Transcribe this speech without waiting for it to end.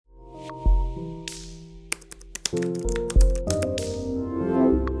Hi,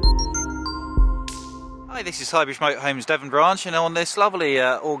 this is Highbridge Motorhomes Devon Branch, and on this lovely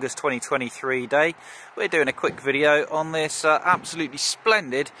August 2023 day we're doing a quick video on this absolutely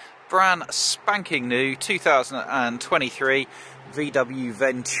splendid brand spanking new 2023 VW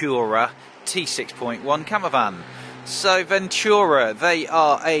Ventura T6.1 campervan. So Ventura, they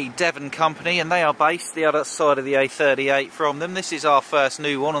are a Devon company and they are based the other side of the A38 from them. This is our first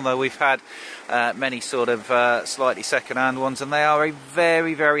new one, although we've had many sort of slightly second-hand ones, and they are a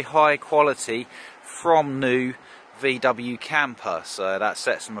very, very high quality from new VW camper. So that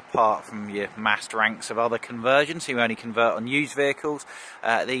sets them apart from your massed ranks of other conversions who only convert on used vehicles.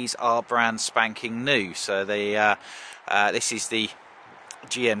 These are brand spanking new. So they, this is the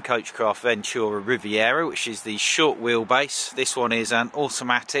GM Coachcraft Ventura Riviera, which is the short wheelbase. This one is an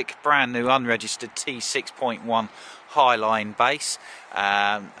automatic, brand new, unregistered T6.1 Highline base,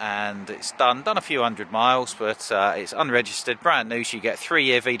 and it's done a few hundred miles, but it's unregistered, brand new. So you get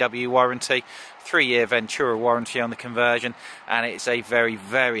 3-year VW warranty, 3-year Ventura warranty on the conversion, and it's a very,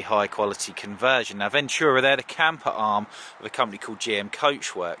 very high quality conversion. Now Ventura, they're the camper arm of a company called GM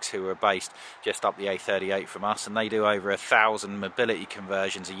Coachworks, who are based just up the A38 from us, and they do over 1,000 mobility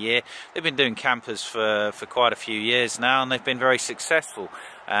conversions a year. They've been doing campers for quite a few years now, and they've been very successful.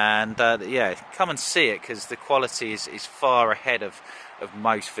 And yeah, come and see it, because the quality is far ahead of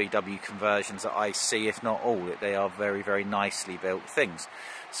most VW conversions that I see, if not all. They are very, very nicely built things.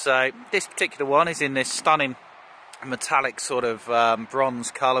 So this particular one is in this stunning metallic sort of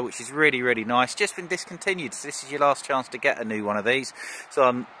bronze colour, which is really, really nice. Just been discontinued, so this is your last chance to get a new one of these.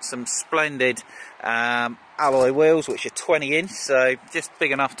 So some splendid alloy wheels, which are 20 inch, so just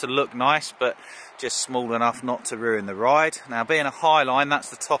big enough to look nice, but just small enough not to ruin the ride. Now, being a Highline, that's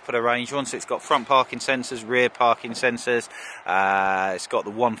the top of the range one, so it's got front parking sensors, rear parking sensors, it's got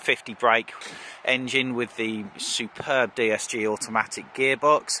the 150 brake engine with the superb DSG automatic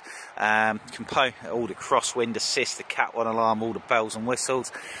gearbox, all the crosswind assist, the Cat 1 alarm, all the bells and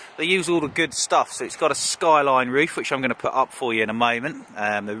whistles. They use all the good stuff. So it's got a skyline roof, which I'm going to put up for you in a moment.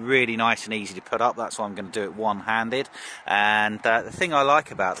 They're really nice and easy to put up, that's why I'm going to do it one-handed. And the thing I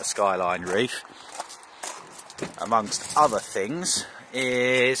like about the skyline roof, amongst other things,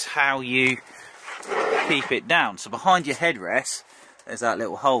 is how you keep it down. So behind your headrest, there's that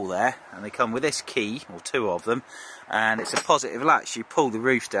little hole there, and they come with this key, or two of them, and it's a positive latch. You pull the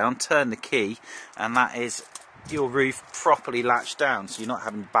roof down, turn the key, and that is your roof properly latched down, so you're not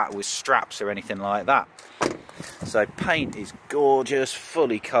having to battle with straps or anything like that. So paint is gorgeous,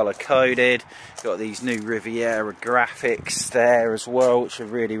 fully colour coded. Got these new Riviera graphics there as well, which are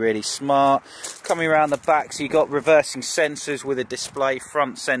really, really smart. Coming around the back, so you got reversing sensors with a display,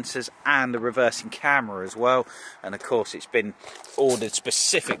 front sensors, and a reversing camera as well. And of course, it's been ordered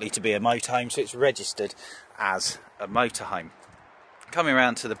specifically to be a motorhome, so it's registered as a motorhome. Coming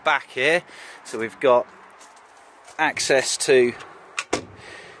around to the back here, so we've got access to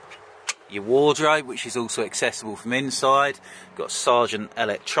your wardrobe, which is also accessible from inside. Got Sargent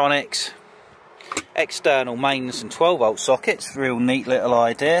electronics, external mains and 12-volt sockets, real neat little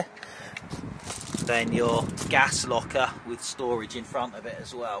idea. Then your gas locker with storage in front of it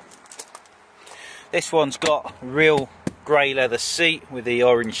as well. This one's got real grey leather seat with the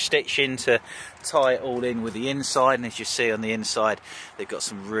orange stitching to tie it all in with the inside, and as you see on the inside, they've got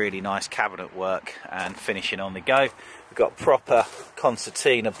some really nice cabinet work and finishing on the go. We've got proper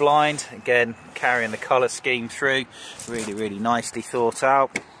concertina blind, again carrying the colour scheme through, really, really nicely thought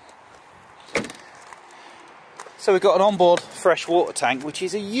out. So we've got an onboard fresh water tank, which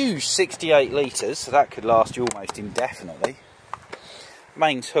is a huge 68 litres, so that could last you almost indefinitely.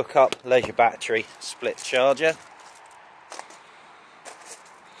 Mains hook up, leisure battery, split charger.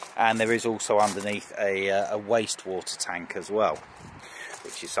 And there is also underneath a wastewater tank as well,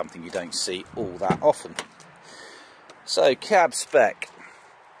 which is something you don't see all that often. So cab spec,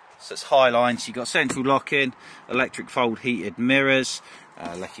 so it's Highline, so you've got central lock-in, electric fold heated mirrors,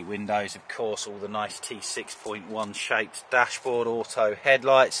 lucky windows, of course, all the nice T6.1 shaped dashboard, auto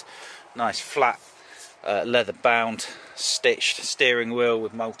headlights, nice flat leather bound stitched steering wheel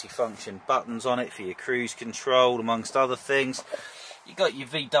with multifunction buttons on it for your cruise control, amongst other things. You've got your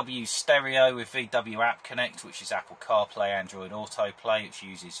VW stereo with VW App Connect, which is Apple CarPlay, Android Autoplay, which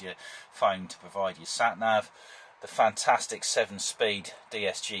uses your phone to provide your sat-nav. The fantastic 7-speed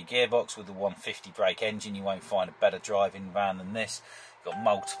DSG gearbox with the 150 brake engine. You won't find a better driving van than this. You've got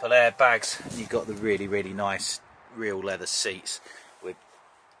multiple airbags, and you've got the really, really nice real leather seats with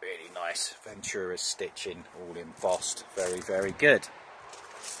really nice Ventura stitching, all embossed. Very, very good.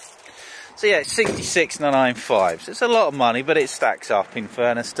 So yeah, it's 66,995. So it's a lot of money, but it stacks up in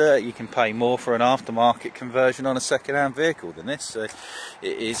fairness to it. You can pay more for an aftermarket conversion on a second-hand vehicle than this. So it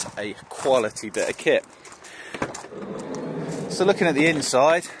is a quality bit of kit. So looking at the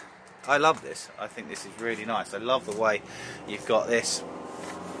inside, I love this. I think this is really nice. I love the way you've got this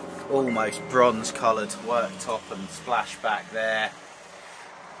almost bronze coloured worktop and splashback there.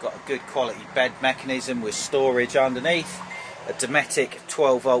 Got a good quality bed mechanism with storage underneath. A Dometic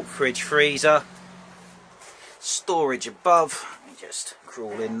 12-volt fridge freezer. Storage above. Let me just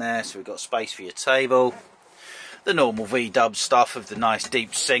crawl in there so we've got space for your table. The normal VW stuff of the nice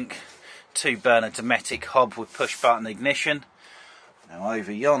deep sink. 2-burner Dometic hob with push button ignition. Now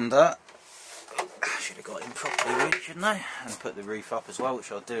over yonder, I should have got in properly, shouldn't I? And put the roof up as well,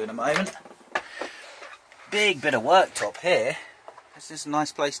 which I'll do in a moment. Big bit of worktop here. This is a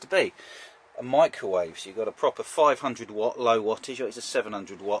nice place to be. A microwave, so you've got a proper 500 watt low wattage. It's a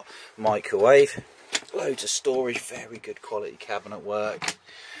 700 watt microwave. Loads of storage, very good quality cabinet work.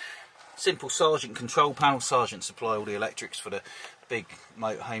 Simple Sargent control panel. Sargent supply all the electrics for the big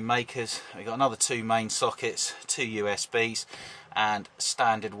motorhome makers. We've got another 2 main sockets, 2 USBs, and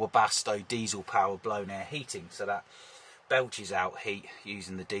standard Webasto diesel power blown air heating, so that belches out heat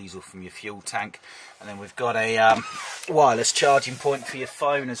using the diesel from your fuel tank. And then we've got a wireless charging point for your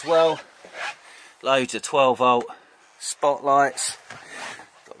phone as well. Loads of 12-volt spotlights.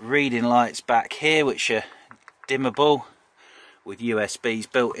 Got reading lights back here which are dimmable with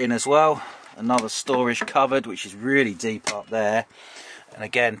USBs built in as well. Another storage cupboard which is really deep up there, and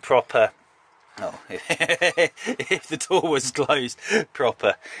again proper, oh, if the door was closed,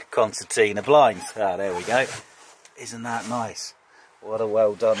 proper concertina blinds. Ah, there we go. Isn't that nice? What a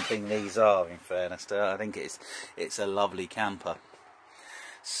well done thing these are, in fairness to it. I think it's a lovely camper.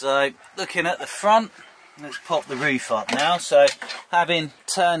 So looking at the front, let's pop the roof up now. So having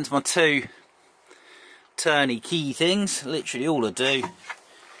turned my 2 turny key things, literally all I do,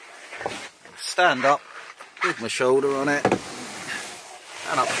 stand up with my shoulder on it,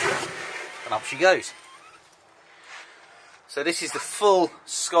 and up she goes. So this is the full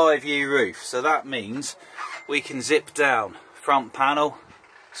sky view roof, so that means we can zip down front panel,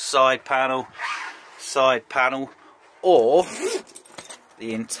 side panel, or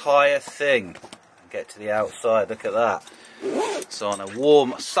the entire thing. Get to the outside, look at that. So on a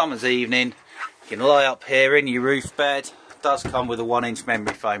warm summer's evening, you can lie up here in your roof bed. It does come with a 1-inch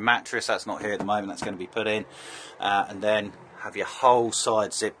memory foam mattress. That's not here at the moment, that's going to be put in. And then have your whole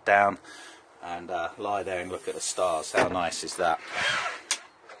side zipped down and lie there and look at the stars. How nice is that?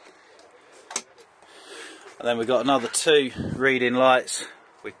 And then we've got another 2 reading lights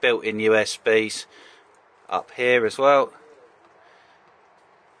with built-in USBs up here as well,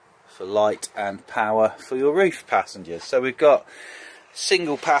 for light and power for your roof passengers. So we've got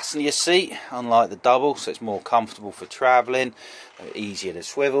single passenger seat, unlike the double, so it's more comfortable for travelling, easier to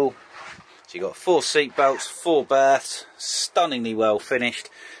swivel. So you've got 4 seat belts, 4 berths, stunningly well finished,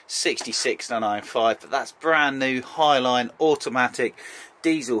 66,995, but that's brand new Highline automatic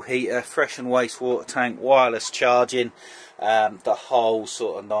diesel heater, fresh and wastewater tank, wireless charging, the whole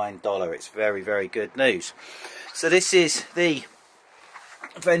sort of $9. It's very, very good news. So this is the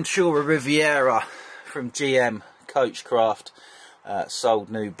Ventura Riviera from GM Coachcraft,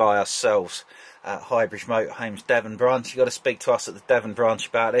 sold new by ourselves at Highbridge Motorhomes Devon Branch. You've got to speak to us at the Devon Branch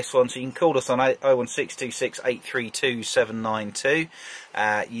about this one, so you can call us on 01626 832 792.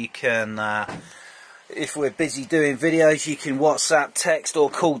 You can, if we're busy doing videos, you can WhatsApp, text or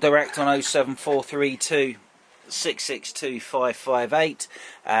call direct on 07432 662 558.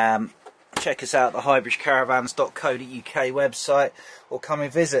 Check us out at the highbridgecaravans.co.uk website, or come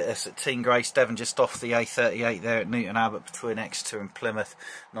and visit us at Teen Grace Devon, just off the A38 there at Newton Abbot, between Exeter and Plymouth,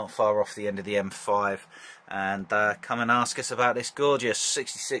 not far off the end of the M5. And come and ask us about this gorgeous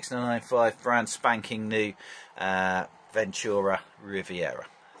 66,995 brand spanking new Ventura Riviera.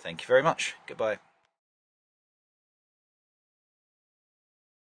 Thank you very much. Goodbye.